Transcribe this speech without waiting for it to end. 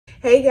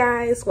Hey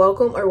guys,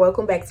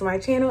 welcome back to my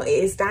channel. It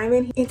is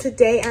Diamond, and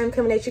today I'm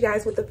coming at you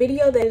guys with a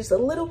video that is a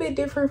little bit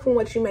different from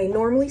what you may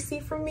normally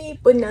see from me,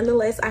 but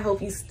nonetheless I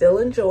hope you still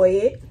enjoy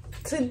it.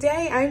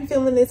 Today I'm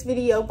filming this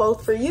video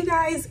both for you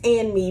guys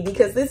and me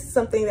because this is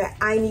something that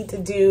I need to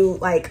do,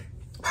 like,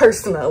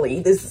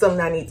 personally. This is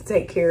something I need to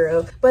take care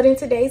of. But in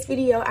today's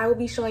video I will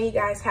be showing you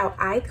guys how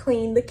I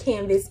clean the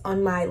canvas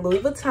on my Louis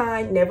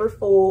Vuitton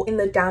NeverFull in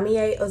the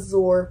Damier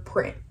Azur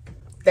print.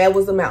 That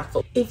was a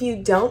mouthful. If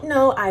you don't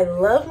know, I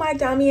love my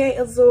Damier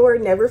Azur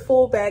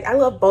NeverFull bag. I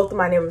love both of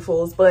my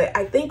NeverFulls, but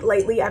I think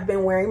lately I've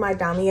been wearing my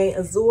Damier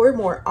Azur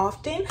more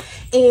often,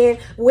 and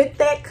with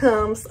that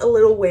comes a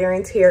little wear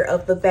and tear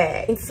of the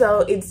bag. And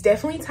so it's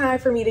definitely time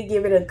for me to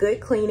give it a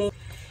good cleaning.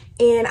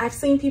 And I've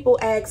seen people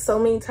ask so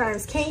many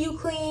times, can you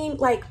clean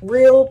like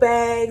real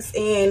bags,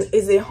 and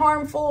is it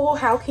harmful?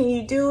 How can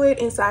you do it?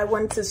 And so I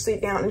wanted to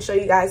sit down and show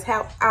you guys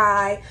how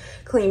I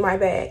clean my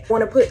bag. I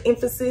want to put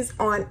emphasis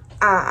on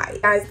I.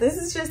 Guys, this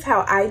is just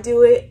how I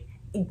do it.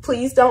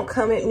 Please don't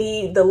come at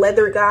me, the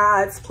leather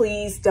gods.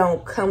 Please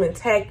don't come and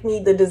tag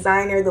me, the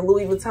designer, the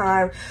Louis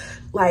Vuitton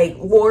like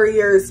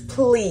warriors.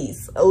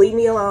 Please leave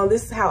me alone.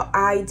 This is how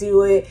I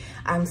do it.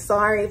 I'm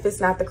sorry if it's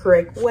not the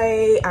correct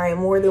way. I am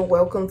more than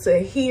welcome to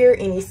hear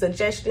any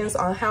suggestions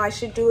on how I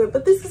should do it,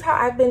 but this is how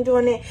I've been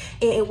doing it,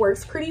 and it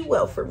works pretty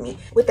well for me.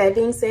 With that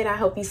being said, I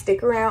hope you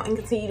stick around and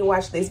continue to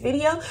watch this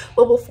video.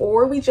 But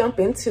before we jump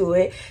into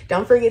it,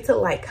 don't forget to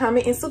like,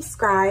 comment, and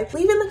subscribe.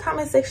 Leave in the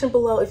comment section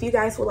below if you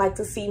guys would like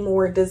to see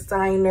more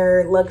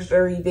designer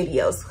luxury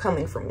videos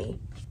coming from me.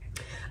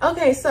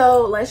 Okay,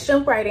 so let's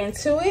jump right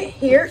into it.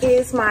 Here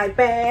is my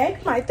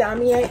bag, my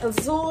Damier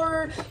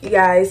Azur. You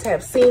guys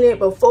have seen it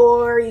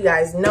before. You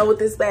guys know what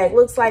this bag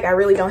looks like. I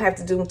really don't have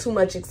to do too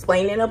much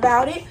explaining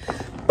about it,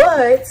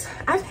 but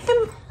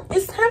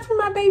it's time for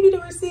my baby to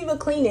receive a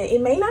cleaning. It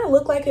may not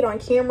look like it on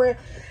camera,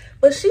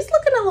 but she's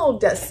looking a little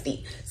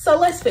dusty. So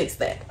let's fix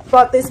that.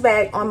 Bought this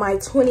bag on my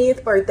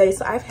 20th birthday.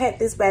 So I've had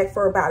this bag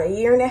for about 1.5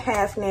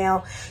 years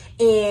now,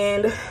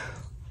 and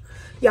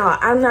y'all,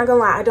 I'm not gonna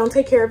lie, I don't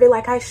take care of it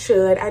like I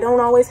should. I don't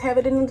always have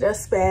it in a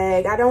dust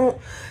bag. I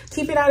don't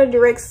keep it out of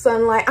direct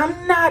sunlight.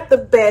 I'm not the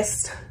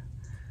best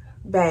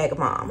bag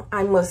mom,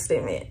 I must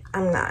admit.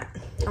 I'm not.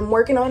 I'm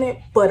working on it,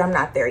 but I'm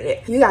not there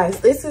yet. You guys,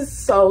 this is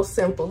so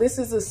simple. This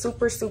is a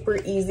super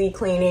easy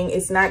cleaning.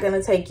 It's not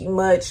gonna take you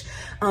much.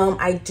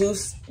 I do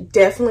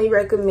definitely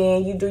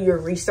recommend you do your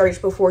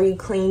research before you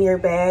clean your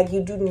bag.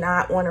 You do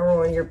not want to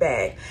ruin your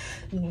bag.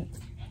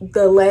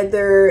 The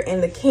leather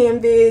and the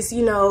canvas,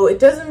 you know, it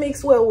doesn't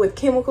mix well with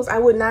chemicals. I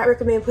would not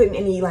recommend putting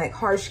any like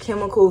harsh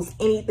chemicals,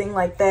 anything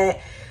like that.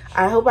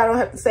 I hope I don't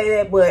have to say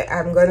that, but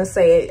I'm gonna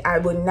say it. I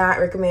would not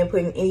recommend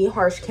putting any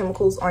harsh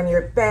chemicals on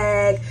your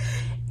bag.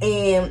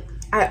 And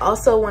I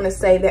also want to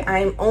say that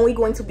I'm only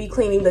going to be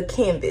cleaning the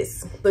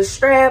canvas. The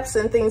straps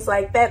and things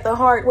like that, the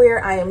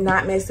hardware, I am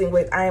not messing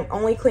with. I am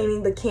only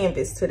cleaning the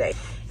canvas today.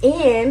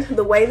 And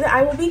the way that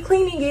I will be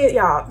cleaning it,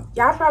 y'all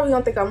probably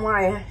gonna think I'm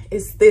lying.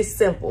 It's this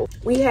simple.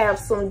 We have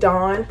some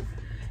Dawn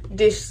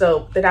dish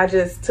soap that I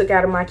just took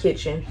out of my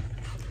kitchen,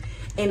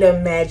 and a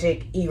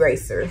magic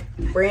eraser,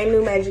 brand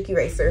new magic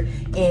eraser,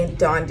 and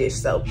Dawn dish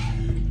soap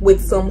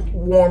with some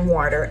warm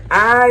water.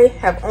 I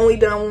have only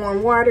done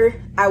warm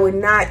water. I would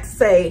not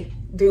say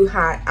do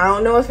hot. I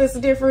don't know if it's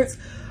a difference,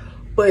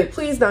 but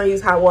please don't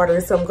use hot water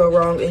and something go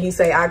wrong and you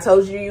say I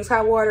told you to use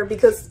hot water,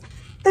 because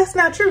that's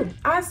not true.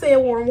 I said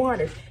warm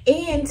water.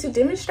 And to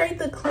demonstrate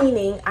the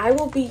cleaning, I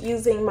will be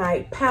using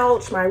my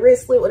pouch, my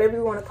wristlet, whatever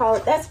you want to call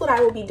it. That's what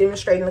I will be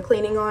demonstrating the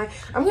cleaning on.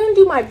 I'm going to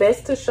do my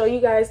best to show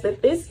you guys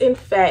that this, in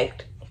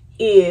fact,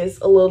 is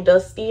a little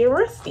dusty and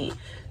rusty.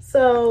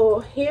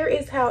 So here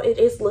is how it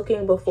is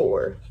looking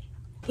before.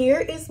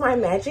 Here is my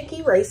magic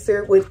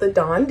eraser with the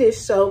Dawn dish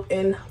soap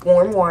and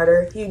warm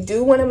water. You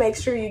do want to make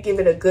sure you give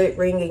it a good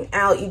wringing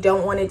out. You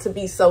don't want it to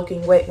be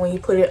soaking wet when you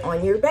put it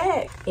on your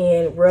bag.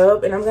 And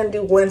rub, and I'm going to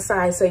do one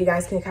side so you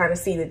guys can kind of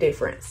see the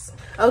difference.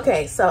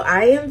 Okay, so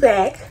I am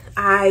back.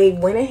 I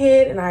went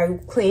ahead and I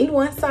cleaned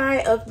one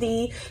side of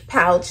the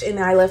pouch, and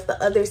I left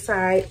the other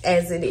side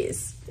as it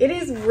is. It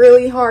is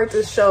really hard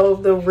to show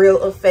the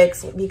real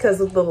effects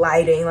because of the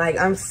lighting. Like,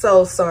 I'm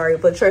so sorry,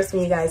 but trust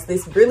me, you guys,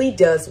 this really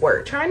does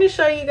work. Trying to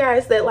show you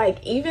guys that,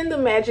 like, even the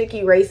magic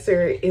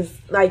eraser is,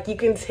 like, you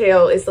can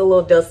tell it's a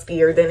little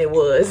dustier than it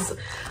was.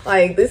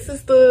 Like, this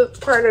is the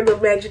part of the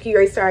magic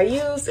eraser I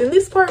used, and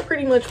this part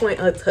pretty much went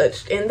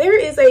untouched. And there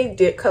is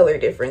a color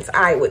difference,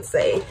 I would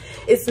say.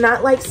 It's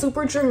not, like,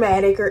 super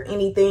dramatic or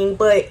anything,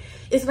 but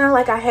it's not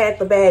like I had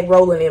the bag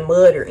rolling in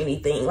mud or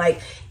anything. Like,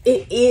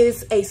 it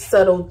is a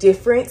subtle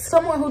difference.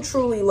 Someone who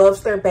truly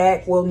loves their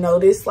bag will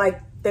notice,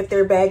 like, that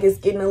their bag is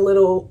getting a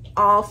little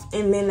off,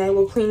 and then they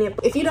will clean it.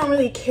 If you don't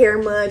really care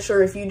much,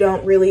 or if you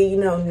don't really, you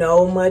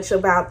know much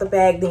about the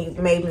bag, then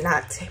you may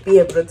not be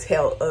able to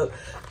tell a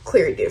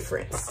clear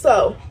difference.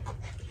 So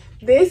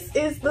this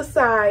is the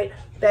side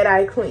that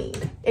I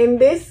cleaned, and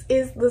this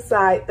is the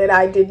side that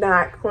I did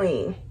not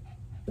clean.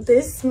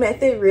 this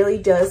method really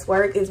does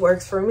work. It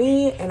works for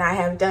me, and I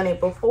have done it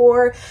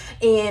before.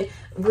 And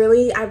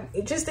really, I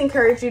just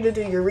encourage you to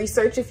do your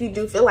research. If you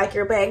do feel like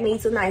your bag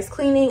needs a nice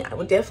cleaning, I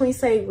would definitely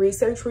say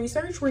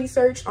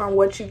research on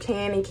what you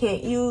can and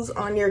can't use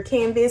on your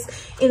canvas.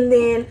 And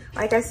then,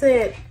 like I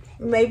said,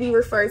 maybe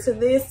refer to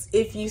this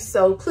if you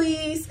so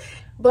please.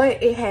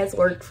 But it has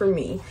worked for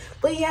me.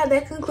 But yeah,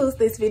 that concludes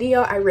this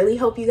video. I really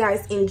hope you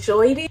guys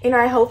enjoyed it, and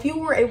I hope you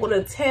were able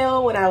to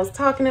tell what I was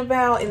talking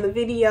about in the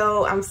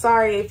video. I'm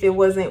sorry if it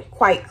wasn't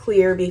quite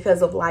clear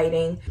because of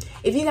lighting.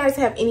 If you guys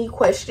have any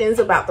questions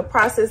about the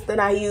process that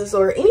I use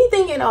or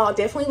anything at all,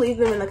 definitely leave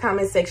them in the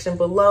comment section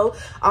below.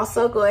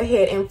 Also, go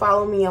ahead and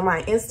follow me on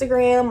my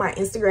Instagram. My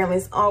Instagram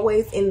is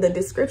always in the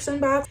description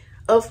box.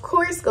 Of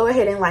course, go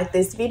ahead and like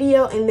this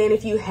video, and then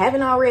if you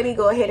haven't already,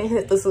 go ahead and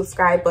hit the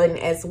subscribe button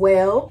as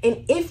well.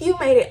 And if you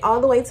made it all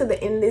the way to the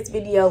end of this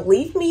video,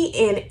 leave me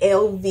in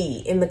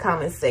LV in the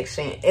comment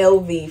section.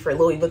 LV for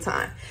Louis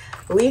Vuitton.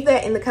 Leave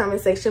that in the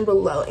comment section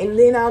below, and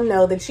then I'll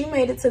know that you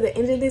made it to the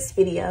end of this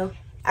video.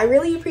 I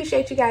really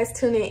appreciate you guys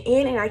tuning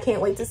in, and I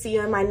can't wait to see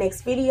you in my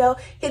next video.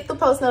 Hit the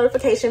post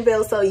notification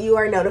bell so you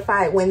are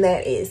notified when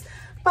that is.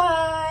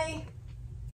 Bye.